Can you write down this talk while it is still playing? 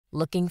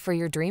Looking for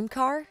your dream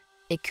car?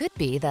 It could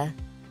be the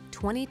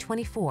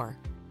 2024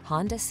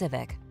 Honda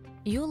Civic.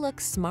 You'll look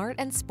smart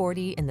and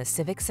sporty in the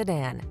Civic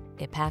Sedan.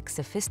 It packs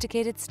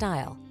sophisticated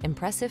style,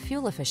 impressive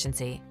fuel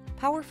efficiency,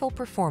 powerful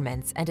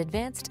performance, and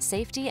advanced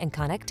safety and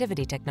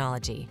connectivity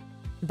technology.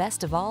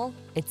 Best of all,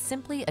 it's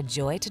simply a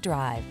joy to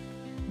drive.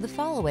 The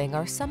following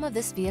are some of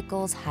this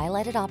vehicle's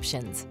highlighted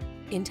options: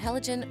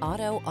 intelligent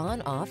auto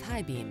on-off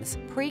high beams,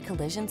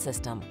 pre-collision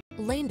system,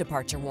 lane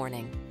departure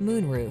warning,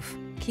 moonroof,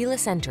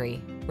 keyless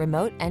entry,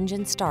 remote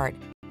engine start,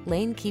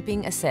 lane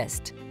keeping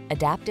assist,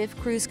 adaptive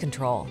cruise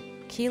control,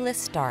 keyless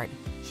start,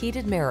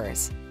 heated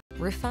mirrors.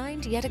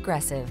 Refined yet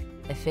aggressive,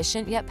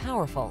 efficient yet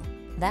powerful.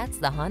 That's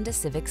the Honda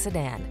Civic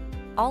Sedan.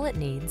 All it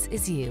needs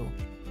is you.